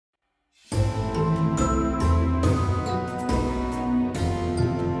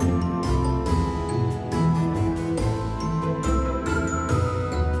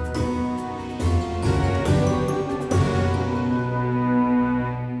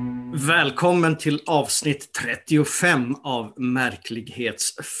Välkommen till avsnitt 35 av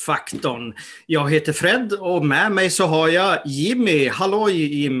Märklighetsfaktorn. Jag heter Fred och med mig så har jag Jimmy. Hallå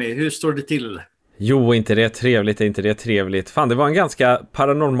Jimmy, hur står det till? Jo, inte det är trevligt. Fan, det var en ganska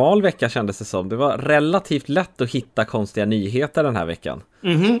paranormal vecka kändes det som. Det var relativt lätt att hitta konstiga nyheter den här veckan.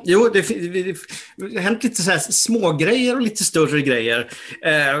 Jo, det har hänt lite så här små grejer och lite större grejer.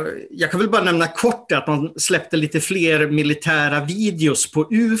 Jag kan väl bara nämna kort att man släppte lite fler militära videos på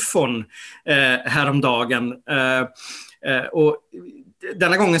UFOn häromdagen. Och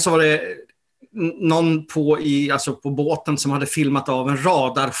denna gången så var det någon på båten som hade filmat av en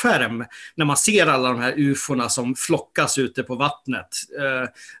radarskärm när man ser alla de här UFO:na som flockas ute på vattnet,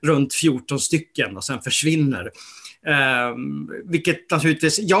 runt 14 stycken och sen försvinner. Vilket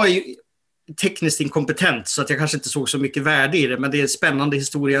naturligtvis, jag är ju tekniskt inkompetent så att jag kanske inte såg så mycket värde i det, men det är en spännande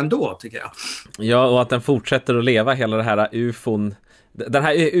historia ändå tycker jag. Ja, och att den fortsätter att leva hela det här UFOn. Den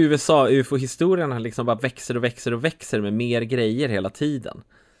här USA-UFO-historien har liksom bara växer med mer grejer hela tiden.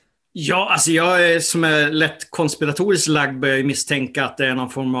 Ja, alltså jag som är lätt konspiratoriskt lagd börjar ju misstänka att det är någon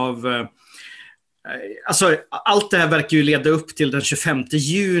form av... Alltså, allt det här verkar ju leda upp till den 25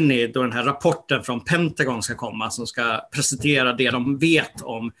 juni då den här rapporten från Pentagon ska komma som ska presentera det de vet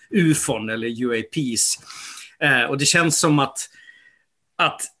om UFOn eller UAPs. Och det känns som att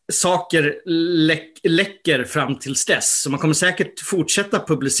saker läcker fram tills dess. Så man kommer säkert fortsätta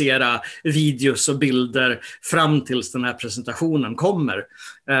publicera videos och bilder fram tills den här presentationen kommer.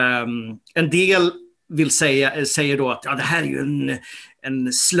 En del säger då att det här är ju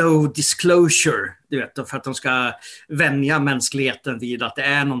en slow disclosure, du vet, för att de ska vänja mänskligheten vid att det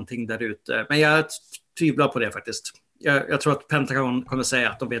är någonting där ute. Men jag tvivlar på det faktiskt. Jag tror att Pentagon kommer säga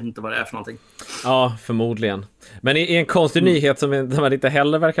att de vet inte vad det är för någonting. Ja, förmodligen. Men i en konstig nyhet som man inte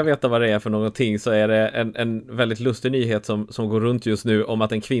heller verkar veta vad det är för någonting, så är det en väldigt lustig nyhet som går runt just nu om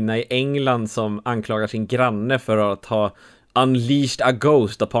att en kvinna i England som anklagar sin granne för att ha unleashed a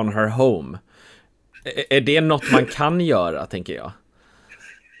ghost upon her home. Är det något man kan göra, tänker jag?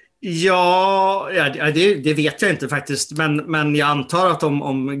 Ja, det vet jag inte faktiskt. Men jag antar att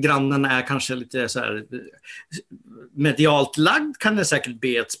om grannen är kanske lite så här medialt lagd kan det säkert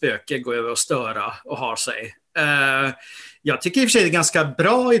be ett spöke gå över och störa och ha sig. Jag tycker i och för sig det är en ganska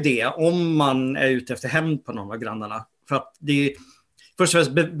bra idé om man är ute efter hämnd på någon av grannarna. För att först och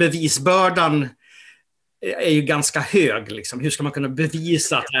främst bevisbördan är ju ganska hög. Liksom. Hur ska man kunna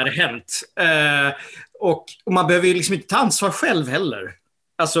bevisa att det här är hänt? Och man behöver ju liksom inte ta ansvar själv heller.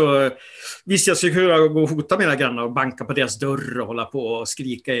 Alltså, visst jag skulle kunna gå och hota mina grannar och banka på deras dörr och hålla på och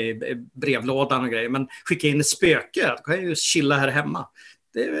skrika i brevlådan och grejer. Men skicka in ett spöke, då kan jag ju chilla här hemma.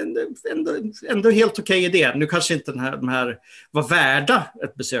 Det är ändå helt okej idé. Nu kanske inte de här var värda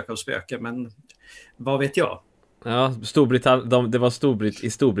ett besök av spöke, men vad vet jag? Ja, det var i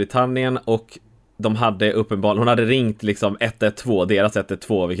Storbritannien och de hade uppenbarligen, hon hade ringt liksom 112, deras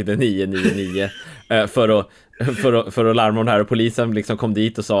 112, vilket är 999, för att larma om det här, och polisen liksom kom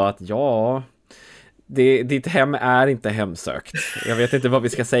dit och sa att ditt hem är inte hemsökt. Jag vet inte vad vi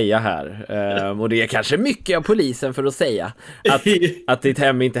ska säga här. Och det är kanske mycket av polisen för att säga att ditt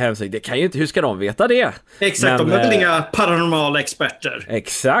hem inte är hemsökt. Det kan ju inte, hur ska de veta det? Exakt, de är väl inga paranormala experter.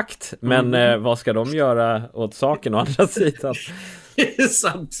 Exakt, men vad ska de göra åt saken å andra sidan?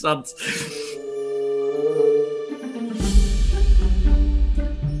 sant.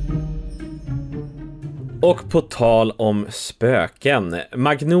 Och på tal om spöken,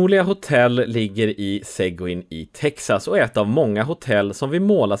 Magnolia Hotel ligger i Seguin i Texas och är ett av många hotell som vill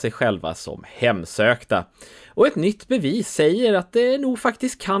måla sig själva som hemsökta. Och ett nytt bevis säger att det nog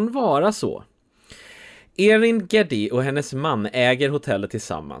faktiskt kan vara så. Erin Geddy och hennes man äger hotellet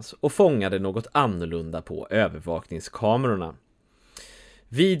tillsammans och fångade något annorlunda på övervakningskamerorna.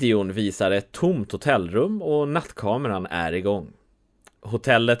 Videon visar ett tomt hotellrum och nattkameran är igång.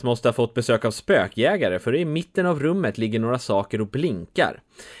 Hotellet måste ha fått besök av spökjägare, för i mitten av rummet ligger några saker och blinkar.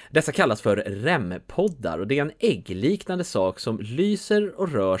 Dessa kallas för REM-poddar och det är en äggliknande sak som lyser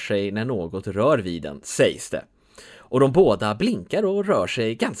och rör sig när något rör vid den, sägs det. Och de båda blinkar och rör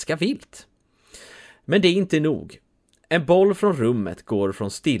sig ganska vilt. Men det är inte nog. En boll från rummet går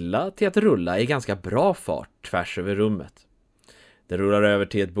från stilla till att rulla i ganska bra fart tvärs över rummet. Det rullar över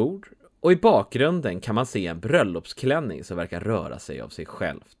till ett bord. Och i bakgrunden kan man se en bröllopsklänning som verkar röra sig av sig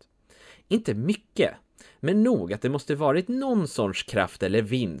självt. Inte mycket, men nog att det måste varit någon sorts kraft eller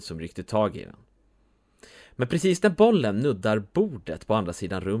vind som ryckte tag i den. Men precis när bollen nuddar bordet på andra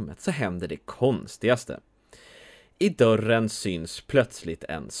sidan rummet så händer det konstigaste. I dörren syns plötsligt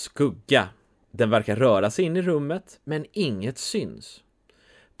en skugga. Den verkar röra sig in i rummet, men inget syns.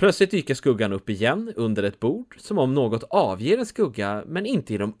 Plötsligt dyker skuggan upp igen under ett bord, som om något avger en skugga, men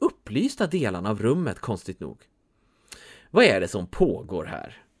inte i de upplagda upplysta delarna av rummet, konstigt nog. Vad är det som pågår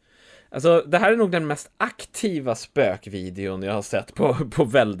här? Alltså, det här är nog den mest aktiva spökvideon jag har sett på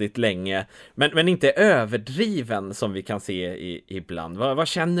väldigt länge. Men inte överdriven som vi kan se ibland. Vad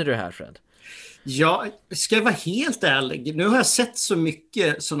känner du här, Fred? Ja, ska jag vara helt ärlig. Nu har jag sett så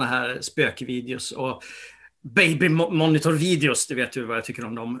mycket såna här spökvideos och baby monitor videos, det vet du vad jag tycker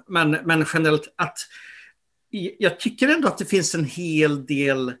om dem. Men generellt att jag tycker ändå att det finns en hel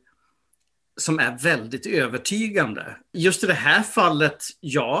del som är väldigt övertygande. Just i det här fallet,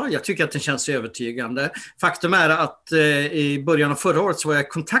 ja, jag tycker att den känns övertygande. Faktum är att i början av förra året så var jag i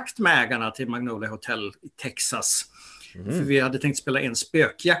kontakt med ägarna till Magnolia Hotel i Texas. För vi hade tänkt spela en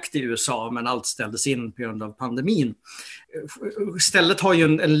spökjakt i USA, men allt ställdes in på grund av pandemin. Stället har ju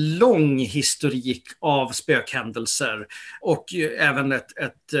en lång historik av spökhändelser och även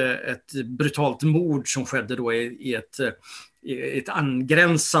ett brutalt mord som skedde då i ett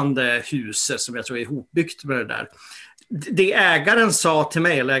angränsande hus som jag tror är ihopbyggt med det där. Det ägaren sa till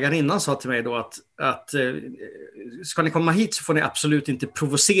mig, eller ägarinnan sa till mig då att ska ni komma hit så får ni absolut inte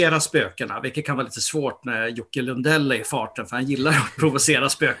provocera spökena, vilket kan vara lite svårt när Jocke Lundell är i farten, för han gillar att provocera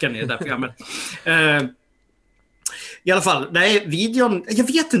spöken i det där programmet. I alla fall, nej, videon, jag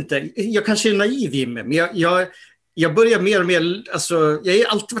vet inte, jag kanske är naiv i mig, men jag börjar mer och mer, alltså, jag har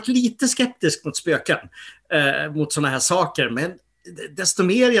alltid varit lite skeptisk mot spöken, mot sådana här saker, men desto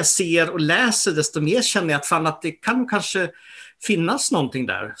mer jag ser och läser, desto mer känner jag att det kan kanske finnas någonting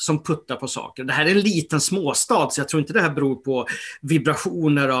där som puttar på saker. Det här är en liten småstad, så jag tror inte det här beror på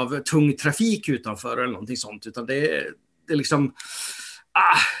vibrationer av tung trafik utanför eller någonting sånt, utan det är liksom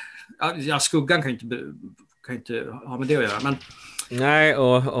skuggan kan inte ha med det att göra, men nej,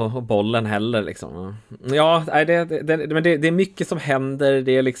 och bollen heller liksom. Ja, men det är mycket som händer.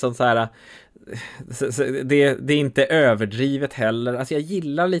 Det är liksom så här. Det är inte överdrivet heller. Alltså jag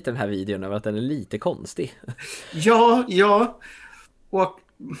gillar lite den här videon över att den är lite konstig. Ja. Och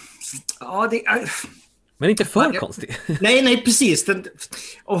det är... Men inte för konstig. Nej, precis.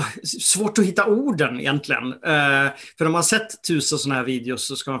 Svårt att hitta orden egentligen. För om man har sett 1000 sådana här videos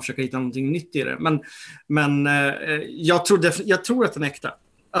så ska man försöka hitta någonting nytt i det. Men jag tror att den är äkta.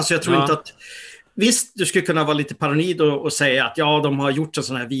 Alltså jag tror inte att... Visst, du skulle kunna vara lite paranoid och säga att de har gjort en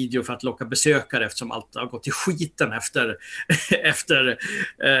sån här video för att locka besökare eftersom allt har gått i skiten efter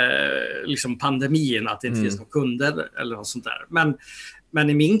liksom pandemin, att det inte finns några kunder eller något sånt där. Men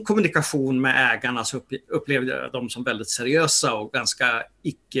i min kommunikation med ägarna så upplevde jag dem som väldigt seriösa och ganska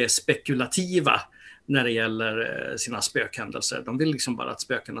icke-spekulativa när det gäller sina spökhändelser. De vill liksom bara att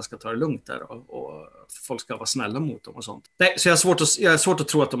spökarna ska ta det lugnt där och att folk ska vara snälla mot dem och sånt. Nej, så jag har svårt att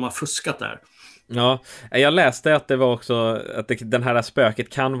tro att de har fuskat där. Ja, jag läste att det var också att den här spöket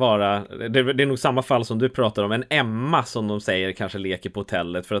kan vara, det är nog samma fall som du pratar om, en Emma som de säger kanske leker på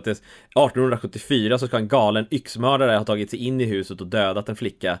hotellet, för att det 1874 så ska en galen yxmördare ha tagit sig in i huset och dödat en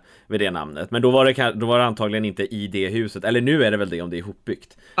flicka vid det namnet. Men då var det antagligen inte i det huset, eller nu är det väl det om det är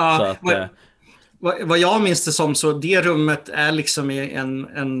ihopbyggt. Ja, så att, vad jag minns det som, så det rummet är liksom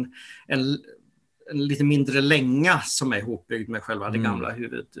en lite mindre länga som är ihopbyggd med själva det gamla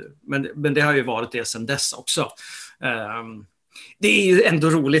huvudet. Men det har ju varit det sedan dess också. Det är ju ändå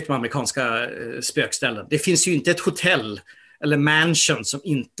roligt med amerikanska spökställen. Det finns ju inte ett hotell eller mansion som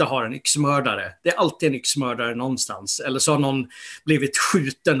inte har en yxmördare. Det är alltid en yxmördare någonstans. Eller så har någon blivit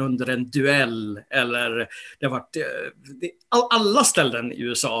skjuten under en duell. Eller det har varit... alla ställen i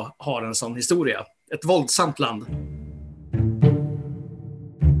USA har en sån historia. Ett våldsamt land.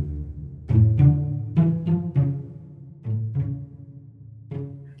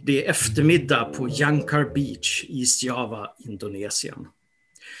 Det är eftermiddag på Jangkar Beach, East Java, Indonesien.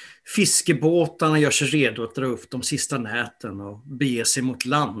 Fiskebåtarna gör sig redo att dra upp de sista näten och bege sig mot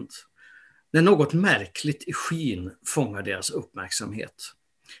land. När något märkligt i skyn fångar deras uppmärksamhet.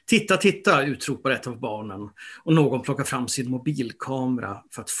 Titta, utropar ett av barnen och någon plockar fram sin mobilkamera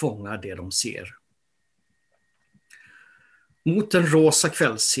för att fånga det de ser. Mot den rosa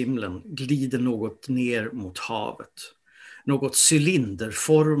kvällshimlen glider något ner mot havet. Något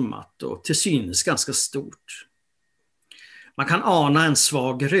cylinderformat och till synes ganska stort. Man kan ana en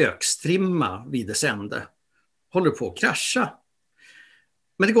svag rökstrimma vid dess ände. Håller på att krascha.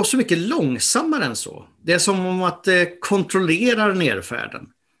 Men det går så mycket långsammare än så. Det är som om att det kontrollerar nerfärden.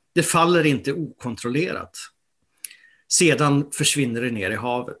 Det faller inte okontrollerat. Sedan försvinner det ner i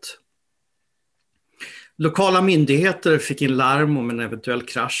havet. Lokala myndigheter fick in larm om en eventuell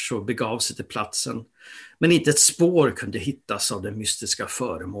krasch och begav sig till platsen. Men inte ett spår kunde hittas av det mystiska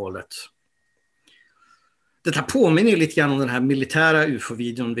föremålet. Det här påminner lite grann om den här militära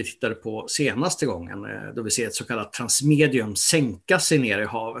UFO-videon vi tittade på senaste gången, då vi ser ett så kallat transmedium sänka sig ner i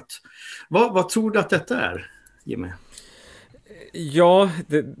havet. Vad tror du att detta är, Jimmy? Ja,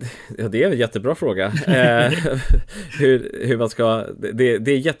 det är en jättebra fråga. Hur man ska... Det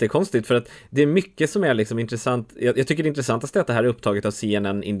är jättekonstigt, för att det är mycket som är liksom intressant. Jag tycker det intressantast är att det här är upptaget av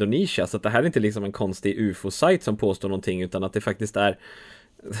CNN Indonesia, så att det här är inte liksom en konstig UFO-sajt som påstår någonting, utan att det faktiskt är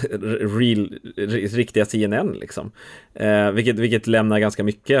riktiga CNN liksom. Vilket lämnar ganska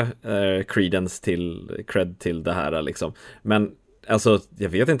mycket cred till det här liksom. Men alltså, jag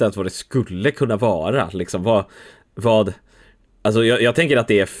vet inte ens vad det skulle kunna vara liksom. Vad alltså jag tänker att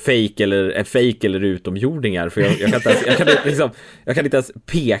det är fake eller utomjordingar, för jag kan inte ens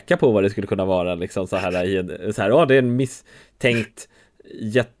peka på vad det skulle kunna vara liksom, det är en misstänkt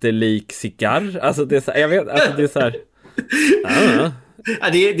jättelik cigarr. Alltså det är så, jag vet, alltså det är så här. Ja,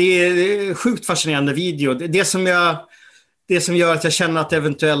 det är sjukt fascinerande video. Det som gör att jag känner att det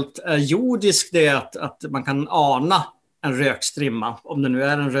eventuellt är jordiskt, det är att man kan ana en rökstrimma, om det nu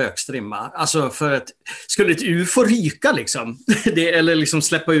är en rökstrimma. Alltså skulle ett UFO ryka liksom? Eller liksom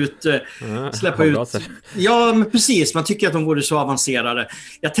släppa ut... Ja, men precis. Man tycker att de vore så avancerade.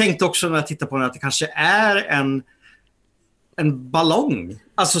 Jag tänkte också när jag tittade på den att det kanske är en ballong.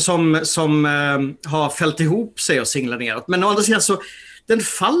 Alltså som har fällt ihop sig och singlat neråt. Men å andra sidan så den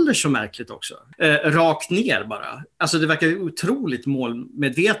faller så märkligt också. Rakt ner bara. Alltså det verkar otroligt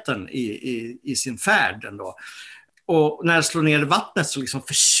målmedveten i sin färd ändå. Och när det slår ner i vattnet så liksom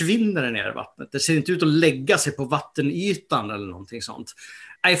försvinner det ner i vattnet. Det ser inte ut att lägga sig på vattenytan eller någonting sånt.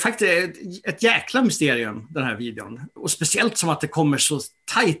 Det är faktiskt ett jäkla mysterium, den här videon. Och speciellt som att det kommer så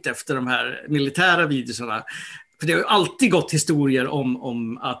tajt efter de här militära videorna. För det har ju alltid gått historier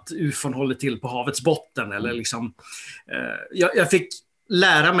om att UFOn håller till på havets botten. Eller liksom, jag fick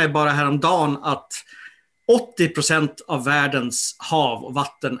lära mig bara häromdagen att 80% av världens hav och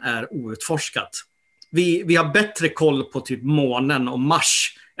vatten är outforskat. Vi har bättre koll på typ månen och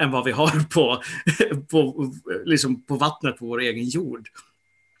Mars än vad vi har på vattnet på vår egen jord.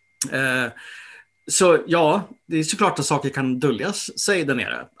 Så ja, det är såklart att saker kan döljas sig där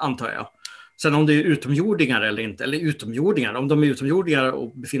nere, antar jag. Sen om det är utomjordingar eller inte, eller utomjordingar. Om de är utomjordingar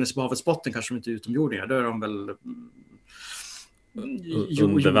och befinner sig på havets botten kanske de inte är utomjordingar. Då är de väl...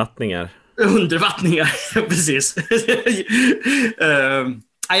 Undervattningar. Undervattningar, precis.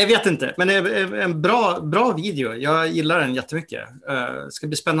 Jag vet inte, men det är en bra video. Jag gillar den jättemycket. Det ska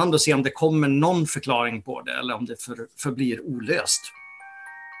bli spännande att se om det kommer någon förklaring på det eller om det förblir olöst.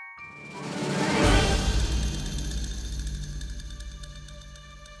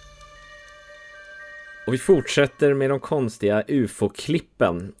 Och vi fortsätter med de konstiga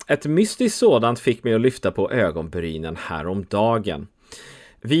UFO-klippen. Ett mystiskt sådant fick mig att lyfta på ögonbrynen häromdagen.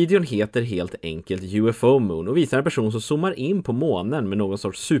 Videon heter helt enkelt UFO Moon och visar en person som zoomar in på månen med någon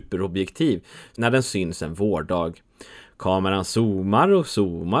sorts superobjektiv när den syns en vårdag. Kameran zoomar och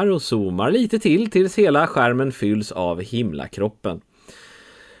zoomar och zoomar lite tills hela skärmen fylls av himlakroppen.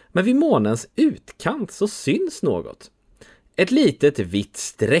 Men vid månens utkant så syns något. Ett litet vitt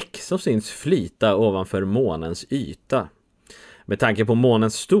streck som syns flyta ovanför månens yta. Med tanke på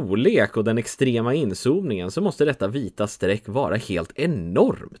månens storlek och den extrema inzoomningen så måste detta vita streck vara helt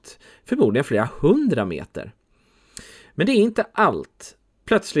enormt. Förmodligen flera 100 meter. Men det är inte allt.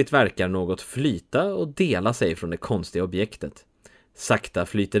 Plötsligt verkar något flyta och dela sig från det konstiga objektet. Sakta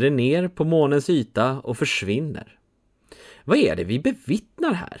flyter det ner på månens yta och försvinner. Vad är det vi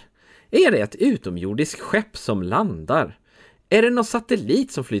bevittnar här? Är det ett utomjordiskt skepp som landar? Är det någon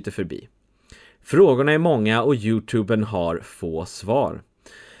satellit som flyter förbi? Frågorna är många och YouTuben har få svar.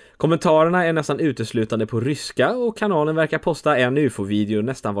 Kommentarerna är nästan uteslutande på ryska och kanalen verkar posta en UFO-video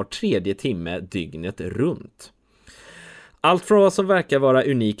nästan var 3:e timme dygnet runt. Allt från vad som verkar vara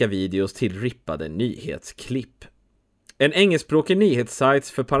unika videos till rippade nyhetsklipp. En engelskspråkig nyhetssajt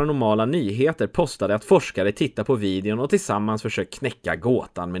för paranormala nyheter postade att forskare tittar på videon och tillsammans försöker knäcka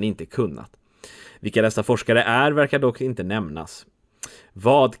gåtan men inte kunnat. Vilka dessa forskare är verkar dock inte nämnas.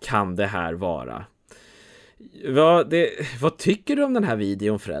 Vad kan det här vara? Vad tycker du om den här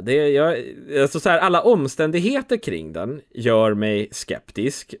videon, Fred? Alla omständigheter kring den gör mig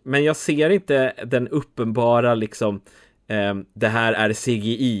skeptisk. Men jag ser inte den uppenbara det här är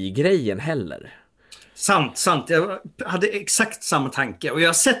CGI-grejen heller. Sant. Jag hade exakt samma tanke. Och jag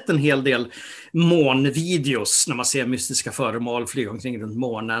har sett en hel del månvideos när man ser mystiska föremål flyga omkring runt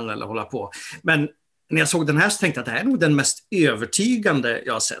månen eller hålla på. Men när jag såg den här så tänkte jag att det här är nog den mest övertygande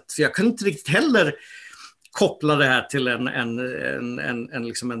jag har sett. För jag kunde inte riktigt heller koppla det här till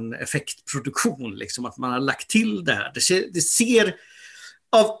en effektproduktion. Liksom, att man har lagt till det här. Det ser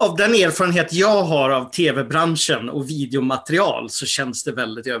Av den erfarenhet jag har av tv-branschen och videomaterial så känns det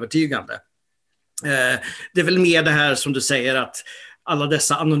väldigt övertygande. Det är väl mer det här som du säger, att alla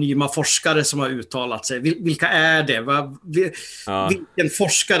dessa anonyma forskare som har uttalat sig, vilka är det? Vilken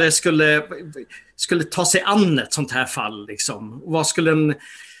forskare skulle ta sig an ett sånt här fall? Liksom?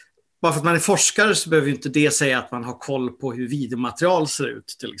 Bara för att man är forskare så behöver inte det säga att man har koll på hur videomaterial ser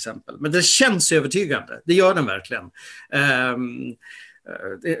ut till exempel. Men det känns övertygande, det gör den verkligen.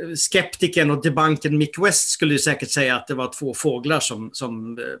 Skeptiken och debunken Mick West skulle ju säkert säga att det var två fåglar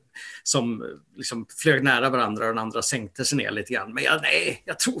som liksom flög nära varandra och den andra sänkte sig ner lite grann. Men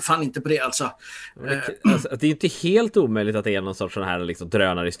jag tror fan inte på det alltså. Det är inte helt omöjligt att det är någon sorts sån här liksom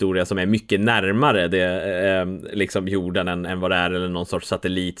drönarhistoria som är mycket närmare det, liksom jorden än vad det är, eller någon sorts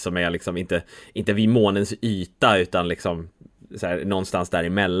satellit som är liksom inte vid månens yta utan liksom så här, någonstans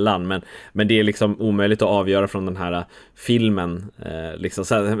däremellan, men det är liksom omöjligt att avgöra från den här filmen liksom,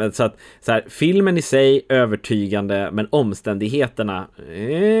 så här, filmen i sig övertygande, men omständigheterna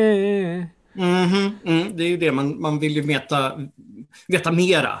det är ju det, man vill ju veta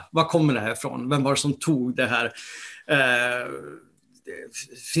mera. Var kommer det här ifrån? Vem var det som tog det här?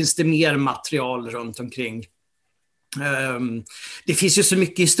 Finns det mer material runt omkring? Det finns ju så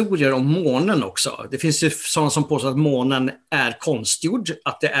mycket historier om månen också. Det finns ju sådana som påstår att månen är konstgjord,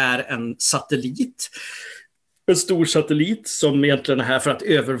 att det är en satellit. En stor satellit som egentligen är här för att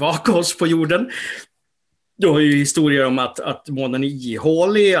övervaka oss på jorden. Du har ju historier om att månen är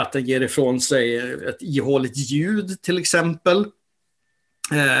ihålig, att den ger ifrån sig ett ihåligt ljud till exempel.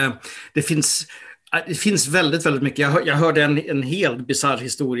 Det finns väldigt, väldigt mycket. Jag hörde en helt bizarr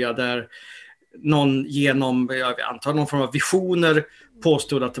historia där någon jag antar någon form av visioner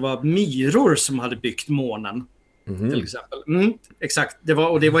påstod att det var myror som hade byggt månen. Till exempel. Exakt, det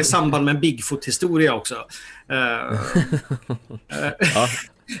var i samband med en Bigfoot-historia också. Ja,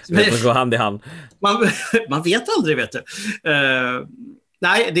 det går hand i hand. Man vet aldrig, vet du.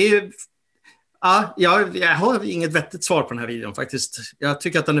 Nej, det är jag har inget vettigt svar på den här videon faktiskt. Jag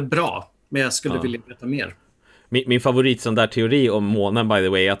tycker att den är bra, men jag skulle vilja veta mer. Min favorit sån där teori om månen, by the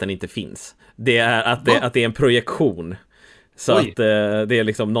way, är att den inte finns. Det är att det är en projektion. Så att det är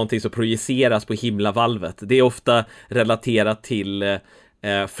liksom någonting som projiceras på himlavalvet. Det är ofta relaterat till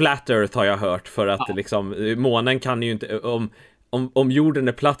Flat Earth, har jag hört, för att liksom, månen kan ju inte, om jorden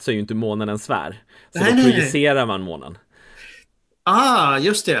är platt så är ju inte månen en sfär. Så då projicerar man månen.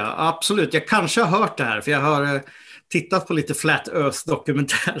 Just det, absolut. Jag kanske har hört det här, för jag har tittat på lite Flat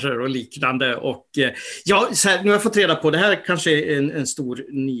Earth-dokumentärer och liknande. Och så här, nu har jag fått reda på, det här kanske är en stor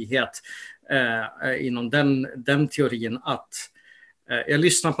nyhet inom den teorin, att jag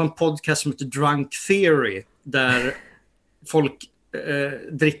lyssnar på en podcast som heter Drunk Theory, där folk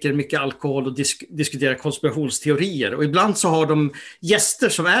dricker mycket alkohol och diskuterar konspirationsteorier. Och ibland så har de gäster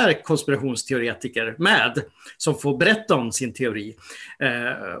som är konspirationsteoretiker med, som får berätta om sin teori.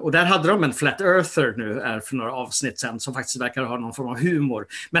 Och där hade de en Flat Earther nu för några avsnitt sedan som faktiskt verkar ha någon form av humor.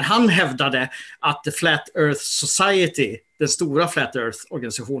 Men han hävdade att The Flat Earth Society, den stora Flat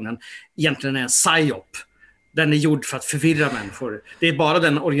Earth-organisationen, egentligen är en psyop. Den är gjord för att förvirra människor. Det är bara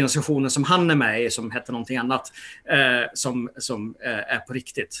den organisationen som han är med i, som heter någonting annat, som är på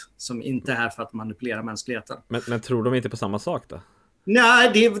riktigt. Som inte är här för att manipulera mänskligheten. Men tror de inte på samma sak då?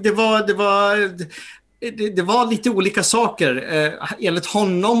 Nej, det var lite olika saker. Enligt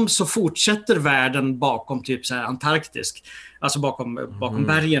honom så fortsätter världen bakom typ så här Antarktisk. Alltså bakom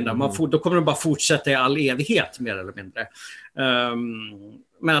bergen där. Då kommer det bara fortsätta i all evighet, mer eller mindre.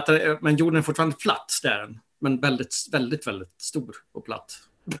 Men jorden är fortfarande platt där. Men väldigt, väldigt, väldigt stor och platt.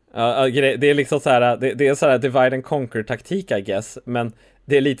 Ja, det är liksom så här, det är så här divide and conquer taktik, I guess. Men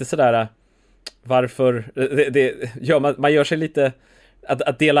det är lite så där, varför man gör sig lite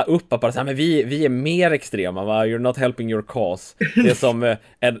att dela upp, att bara säga, men vi är mer extrema, va? You're not helping your cause. Det är som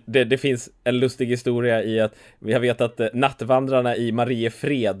det finns en lustig historia i att jag vet att nattvandrarna i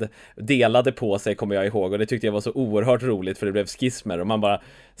Mariefred delade på sig, kommer jag ihåg, och det tyckte jag var så oerhört roligt, för det blev skismer och man bara,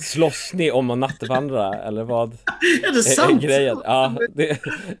 slåss ni om att nattvandra eller vad? Är det sant? Grejen? Ja,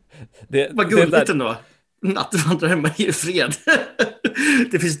 vad gulligt ändå. Nattvandrare i Mariefred.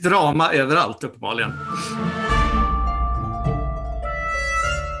 Det finns drama överallt uppenbarligen.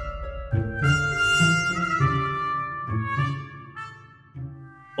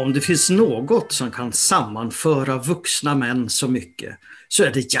 Om det finns något som kan sammanföra vuxna män så mycket, så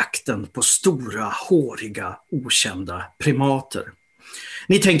är det jakten på stora, håriga, okända primater.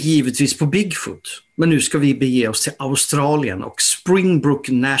 Ni tänker givetvis på Bigfoot, men nu ska vi bege oss till Australien och Springbrook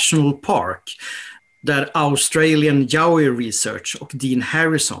National Park, där Australian Yowie Research och Dean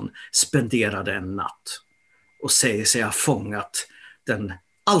Harrison spenderade en natt och säger sig ha fångat den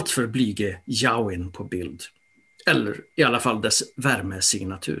alltför blyge Yawin på bild. Eller i alla fall dess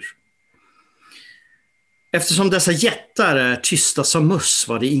värmesignatur. Eftersom dessa jättar är tysta som möss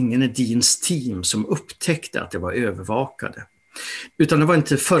var det ingen i Deans team som upptäckte att det var övervakade. Utan det var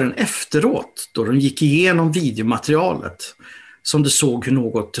inte förrän efteråt, då de gick igenom videomaterialet, som de såg hur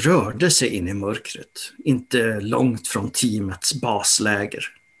något rörde sig in i mörkret, inte långt från teamets basläger.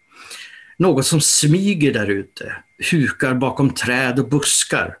 Något som smyger där ute, hukar bakom träd och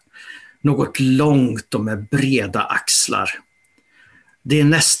buskar. Något långt och med breda axlar. Det är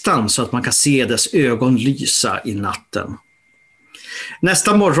nästan så att man kan se dess ögon lysa i natten.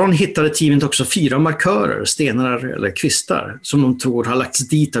 Nästa morgon hittade teamet också 4 markörer, stenar eller kvistar, som de tror har lagts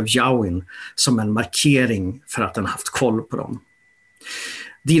dit av Yawin som en markering för att den haft koll på dem.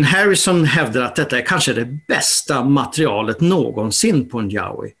 Dean Harrison hävdar att detta är kanske det bästa materialet någonsin på en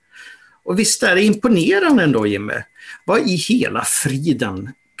Yowie. Och visst är det imponerande ändå, Jimmy. Vad i hela friden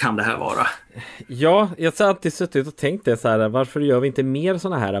kan det här vara? Ja, jag har alltid suttit och tänkt det så här, varför gör vi inte mer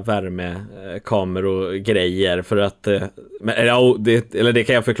såna här värmekameror-grejer? För att, det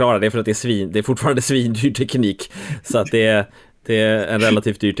kan jag förklara, det är för att det är fortfarande svindyr teknik. Så att det är en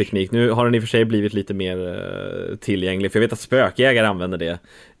relativt dyr teknik. Nu har den i och för sig blivit lite mer tillgänglig, för jag vet att spökjägare använder det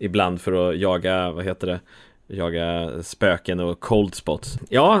ibland för att jaga spöken och cold spots.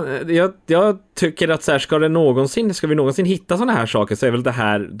 Ja, jag tycker att så här, ska vi någonsin hitta såna här saker, så är väl det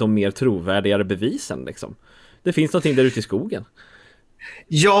här de mer trovärdigare bevisen liksom. Det finns någonting där ute i skogen.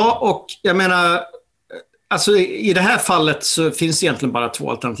 Ja, och jag menar, alltså i det här fallet så finns det egentligen bara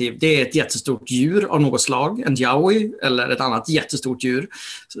 2 alternativ. Det är ett jättestort djur av något slag, en Yowie, eller ett annat jättestort djur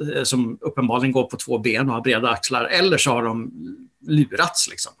som uppenbarligen går på 2 ben och har breda axlar, eller så har de lurats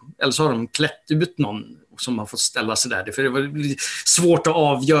liksom. Eller så har de klätt ut någon som man får ställa sig där. För det var svårt att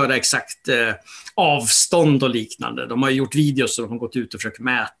avgöra exakt avstånd och liknande. De har gjort videos och de har gått ut och försökt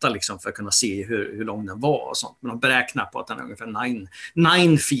mäta liksom, för att kunna se hur lång den var och sånt. Men de beräknar på att den är ungefär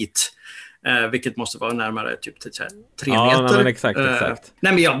 9 feet. Vilket måste vara närmare typ 3 meter. Ja, men exakt.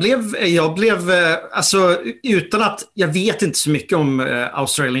 Nej, men jag blev alltså, utan att jag vet inte så mycket om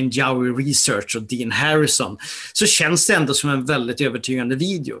Australian Yowie Research och Dean Harrison, så känns det ändå som en väldigt övertygande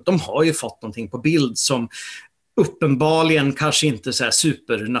video. De har ju fått någonting på bild som uppenbarligen kanske inte så här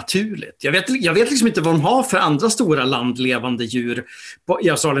supernaturligt. Jag vet liksom inte vad de har för andra stora landlevande djur i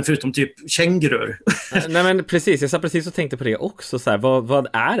Australien förutom typ kängurur. Nej, men precis, jag sa precis och tänkte på det också så här, vad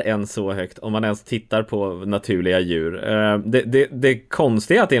är än så högt om man ens tittar på naturliga djur? Det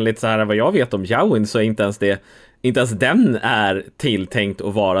konstiga är att enligt så här vad jag vet om Yawin så är inte ens den är tilltänkt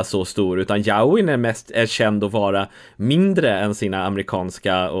att vara så stor, utan Yawin är känd att vara mindre än sina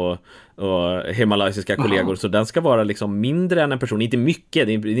amerikanska och himalaysiska kollegor. Så den ska vara liksom mindre än en person, inte mycket,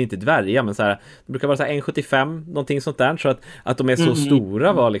 det är inte dvärga, men så här, det brukar vara så här 1,75 någonting sånt där, så att de är så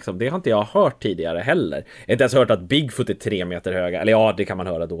stora var liksom, det har inte jag hört tidigare heller. Jag har inte ens hört att Bigfoot är 3 meter höga, eller ja, det kan man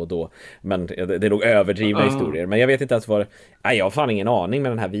höra då och då, men det är nog överdrivna historier, men jag vet inte ens jag har fan ingen aning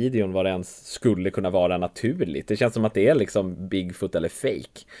med den här videon vad det ens skulle kunna vara naturligt. Det känns som att det är liksom Bigfoot eller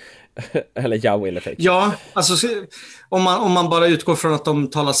fake. Eller Yowie eller fake. Ja, alltså om man bara utgår från att de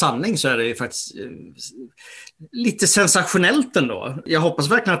talar sanning, så är det ju faktiskt lite sensationellt ändå. Jag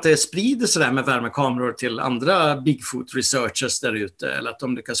hoppas verkligen att det sprider sig där med värmekameror till andra Bigfoot researchers där ute, eller att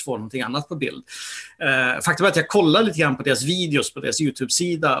de lyckas få någonting annat på bild. Faktum är att jag kollar lite grann på deras videos på deras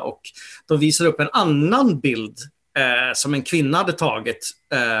YouTube-sida, och de visar upp en annan bild som en kvinna hade tagit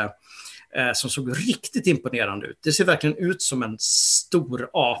som såg riktigt imponerande ut. Det ser verkligen ut som en stor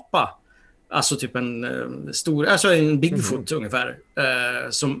apa. Alltså typ en Bigfoot ungefär.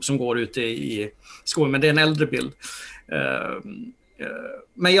 Som går ute i skogen. Men det är en äldre bild.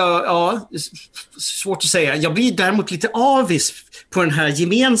 Men svårt att säga. Jag blir däremot lite avis på den här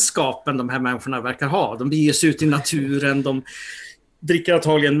gemenskapen de här människorna verkar ha. De beger sig ut i naturen. De dricker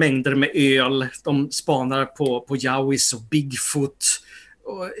antagligen mängder med öl. De spanar på Yowies och Bigfoot.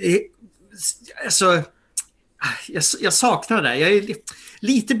 Alltså, jag saknar det. Jag är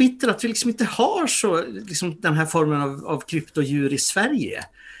lite bitter att vi liksom inte har så, liksom, den här formen av kryptodjur i Sverige.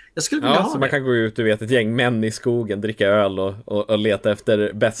 Jag skulle vilja ha så det. Man kan gå ut, du vet, ett gäng män i skogen, dricka öl och leta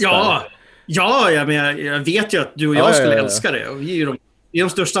efter bästa. Ja, men jag vet ju att du och jag skulle älska det. Och vi är de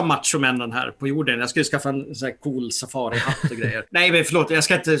största machomännen här på jorden. Jag skulle skaffa en sån här cool safari-hatt och grejer. Nej, men förlåt, jag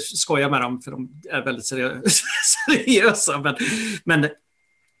ska inte skoja med dem, för de är väldigt seriösa. Men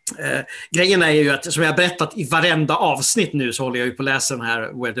grejen är ju att, som jag har berättat i varenda avsnitt nu, så håller jag ju på att läsa den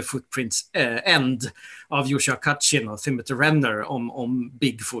här Where the Footprints End av Joshua Katchin och Timothy Renner om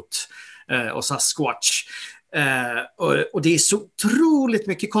Bigfoot och Sasquatch. Och det är så otroligt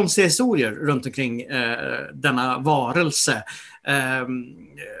mycket konstiga historier runt omkring denna varelse.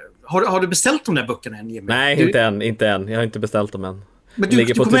 Har du beställt de där böckerna än, Jimmy? Nej, inte än. Jag har inte beställt dem än. Men det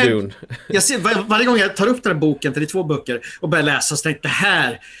ligger på to-do. Jag ser, varje gång jag tar upp den här boken, för det är 2 böcker, och börjar läsa, så tänkte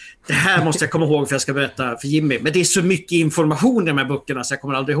det här måste jag komma ihåg för jag ska berätta för Jimmy. Men det är så mycket information i de här böckerna så jag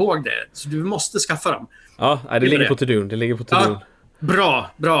kommer aldrig ihåg det. Så du måste skaffa dem. Ja, det ligger på to-do. Det ligger på to-do.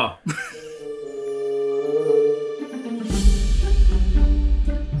 Ja, bra.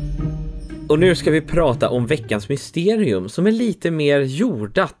 Och nu ska vi prata om veckans mysterium som är lite mer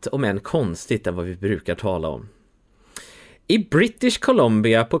jordat om än konstigt än vad vi brukar tala om. I British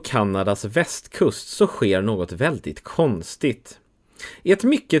Columbia på Kanadas västkust så sker något väldigt konstigt. I ett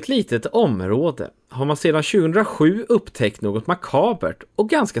mycket litet område har man sedan 2007 upptäckt något makabert och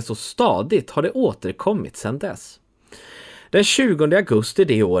ganska så stadigt har det återkommit sedan dess. Den 20 augusti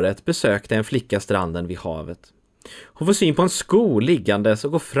det året besökte en flicka stranden vid havet. Hon får syn på en sko liggandes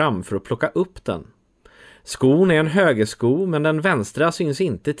och går fram för att plocka upp den. Skon är en högersko men den vänstra syns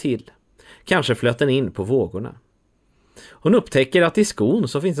inte till. Kanske flöt den in på vågorna. Hon upptäcker att i skon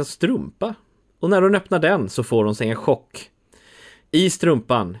så finns en strumpa och när hon öppnar den så får hon sig en chock. I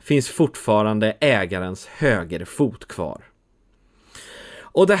strumpan finns fortfarande ägarens högerfot kvar.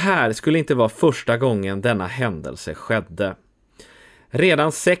 Och det här skulle inte vara första gången denna händelse skedde.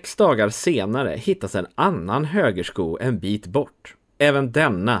 Redan 6 dagar senare hittas en annan högersko en bit bort. Även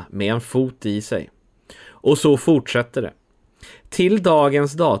denna med en fot i sig. Och så fortsätter det. Till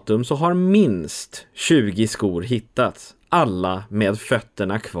dagens datum så har minst 20 skor hittats. Alla med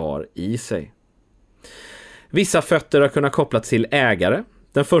fötterna kvar i sig. Vissa fötter har kunnat kopplas till ägare.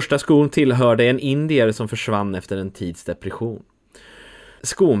 Den första skon tillhörde en indier som försvann efter en tids depression.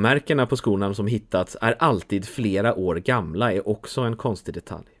 Skomärkena på skorna som hittats är alltid flera år gamla är också en konstig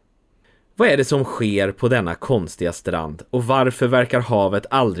detalj. Vad är det som sker på denna konstiga strand och varför verkar havet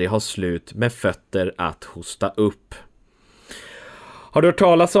aldrig ha slut med fötter att hosta upp? Har du hört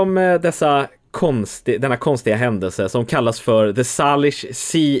talas om denna konstiga händelse som kallas för The Salish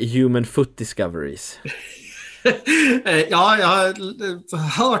Sea Human Foot Discoveries? Ja, jag har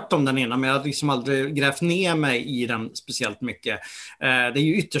hört om den innan, men jag har liksom aldrig grävt ner mig i den speciellt mycket. Det är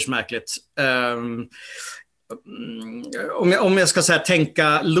ju ytterst märkligt. Om jag ska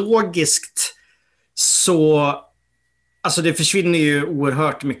tänka logiskt så... Alltså det försvinner ju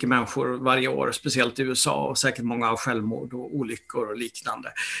oerhört mycket människor varje år, speciellt i USA, och säkert många av självmord och olyckor och liknande.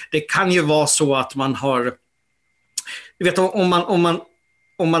 Det kan ju vara så att man har... Du vet,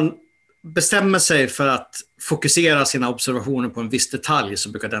 om man bestämmer sig för att fokusera sina observationer på en viss detalj så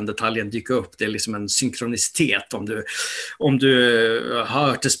brukar den detaljen dyka upp. Det är liksom en synkronicitet. Om du har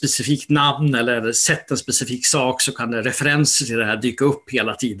hört ett specifikt namn eller sett en specifik sak så kan det referenser till det här dyka upp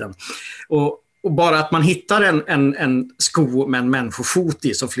hela tiden. Och bara att man hittar en sko med en människofot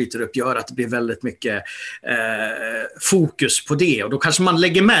i som flyter upp gör att det blir väldigt mycket fokus på det. Och då kanske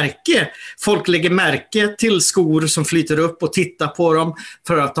folk lägger märke till skor som flyter upp och tittar på dem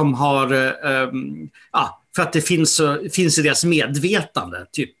för att de har, för att det finns i deras medvetande.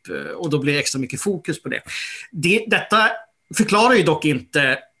 Typ, och då blir det extra mycket fokus på det. Detta förklarar ju dock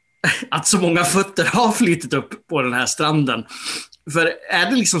inte att så många fötter har flyttat upp på den här stranden. För är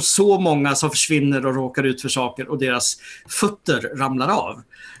det liksom så många som försvinner och råkar ut för saker och deras fötter ramlar av?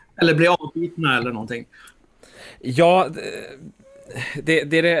 Eller blir avbitna eller någonting? Ja, det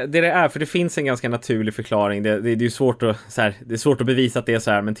är, för det finns en ganska naturlig förklaring. Det är ju svårt att, det är svårt att bevisa att det är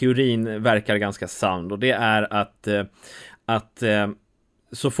så här, men teorin verkar ganska sann. Och det är att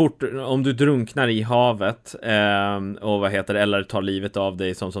så fort om du drunknar i havet och eller tar livet av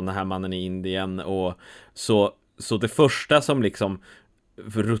dig som den här mannen i Indien och så det första som liksom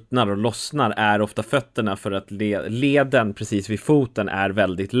ruttnar och lossnar är ofta fötterna för att leden precis vid foten är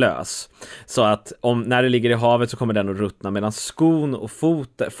väldigt lös. Så att när det ligger i havet så kommer den att ruttna medan skon och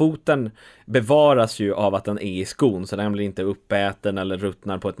foten bevaras ju av att den är i skon så den blir inte uppäten eller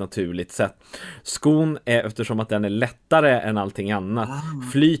ruttnar på ett naturligt sätt. Skon eftersom att den är lättare än allting annat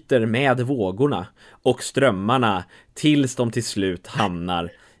flyter med vågorna och strömmarna tills de till slut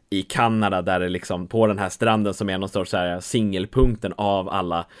hamnar i Kanada där det liksom på den här stranden som är någon sorts så här singelpunkten av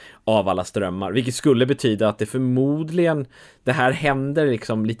alla strömmar. Vilket skulle betyda att det förmodligen det här händer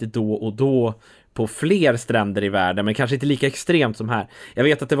liksom lite då och då på fler stränder i världen, men kanske inte lika extremt som här. Jag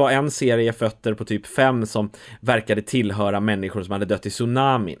vet att det var en serie fötter på typ 5 som verkade tillhöra människor som hade dött i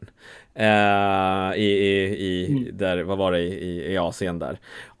tsunamin. Där, vad var det i Asien där.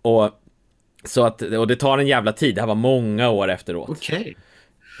 Och det tar en jävla tid. Det här var många år efteråt. Okej.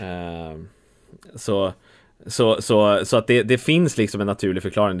 Så att det finns liksom en naturlig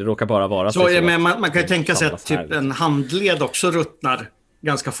förklaring. Det råkar bara vara så. Men man kan ju tänka sig att typ en handled också ruttnar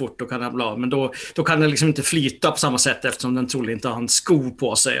ganska fort och kan ramla av. Men då kan den liksom inte flyta på samma sätt eftersom den troligen inte har en sko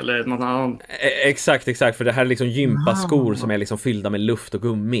på sig eller någon annan. Exakt, för det här är liksom gympaskor som är liksom fyllda med luft och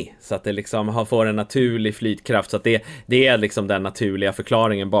gummi. Så att det liksom får en naturlig flytkraft. Så att det är liksom den naturliga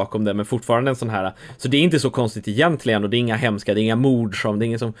förklaringen bakom det. Men fortfarande en sån här. Så det är inte så konstigt egentligen och det är inga hemska, det är inga mord det är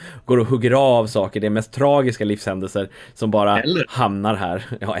ingen som går och hugger av saker. Det är mest tragiska livshändelser som bara hamnar här.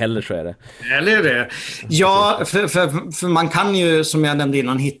 Ja, eller så är det. Eller det. Ja, för man kan ju, som jag nämnde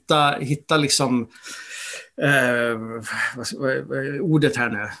innan, hitta liksom ordet här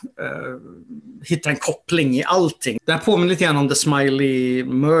nu, hitta en koppling i allting. Det här påminner lite grann om The Smiley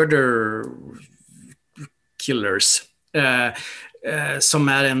Murder Killers, som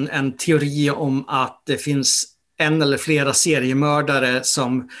är en teori om att det finns en eller flera seriemördare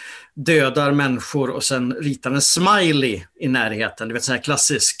som dödar människor och sen ritar en smiley i närheten. Du vet, sån här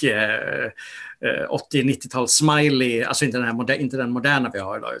klassisk 80-90-tals smiley, alltså inte den moderna vi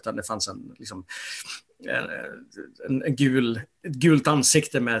har idag, utan det fanns ett gult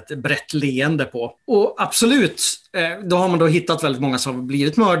ansikte med ett brett leende på. Och absolut, då har man då hittat väldigt många som har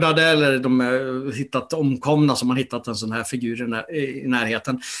blivit mördade eller de har hittat omkomna som har hittat en sån här figur i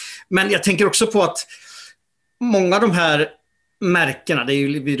närheten. Men jag tänker också på att många av de här märkena,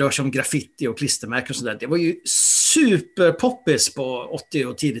 vi rör sig om graffiti och klistermärken och sådär, det var ju superpoppis på 80-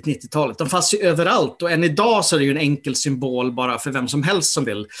 och tidigt 90-talet. De fanns ju överallt och än idag så är det ju en enkel symbol bara för vem som helst som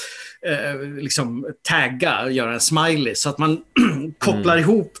vill liksom tagga och göra en smiley. Så att man kopplar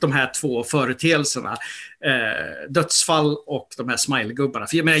ihop de här två företeelserna, dödsfall och de här smileygubbarna.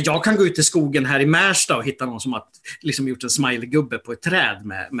 För jag kan gå ut i skogen här i Märsta och hitta någon som har liksom gjort en smileygubbe på ett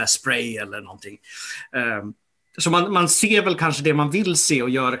träd med spray eller någonting. Så man ser väl kanske det man vill se och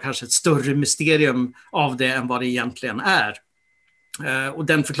gör kanske ett större mysterium av det än vad det egentligen är. Och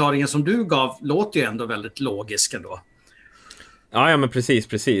den förklaringen som du gav låter ju ändå väldigt logisk ändå. Ja, men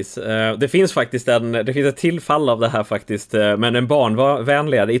precis. Det finns faktiskt ett tillfall av det här faktiskt, men en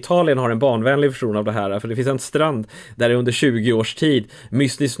barnvänligare. Italien har en barnvänlig version av det här, för det finns en strand där det under 20 års tid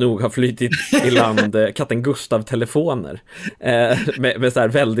mystiskt nog har flyttit i land katten Gustav-telefoner med så här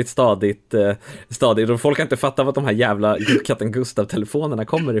väldigt stadigt och folk kan inte fatta vad de här jävla katten Gustav-telefonerna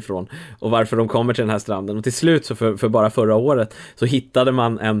kommer ifrån och varför de kommer till den här stranden. Och till slut så för bara förra året så hittade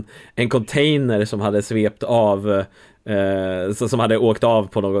man en container som hade svept av som hade åkt av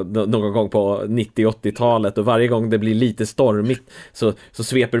på någon gång på 90-80-talet, och varje gång det blir lite stormigt så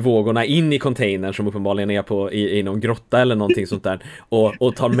sveper vågorna in i containern som uppenbarligen är i någon grotta eller någonting sånt där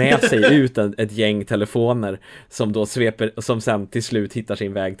och tar med sig ut ett gäng telefoner som då som sen till slut hittar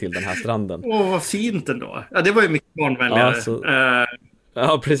sin väg till den här stranden. Vad fint ändå. Ja, det var ju mycket barnvänligare.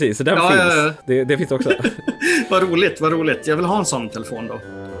 Ja, precis. Så den finns. Ja. Det finns också. Vad roligt. Jag vill ha en sån telefon då.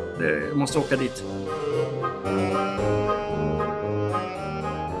 Jag måste åka dit.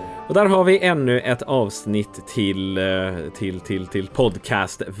 Och där har vi ännu ett avsnitt till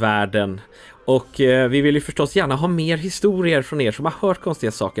podcastvärlden. Och vi vill ju förstås gärna ha mer historier från er som har hört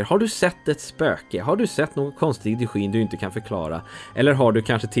konstiga saker. Har du sett ett spöke? Har du sett något konstigt i skyn du inte kan förklara? Eller har du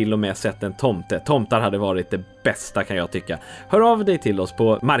kanske till och med sett en tomte? Tomtar hade varit det bästa, kan jag tycka. Hör av dig till oss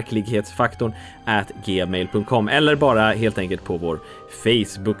på marklighetsfaktorn@gmail.com eller bara helt enkelt på vår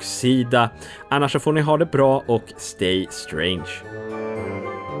Facebook-sida. Annars så får ni ha det bra och stay strange.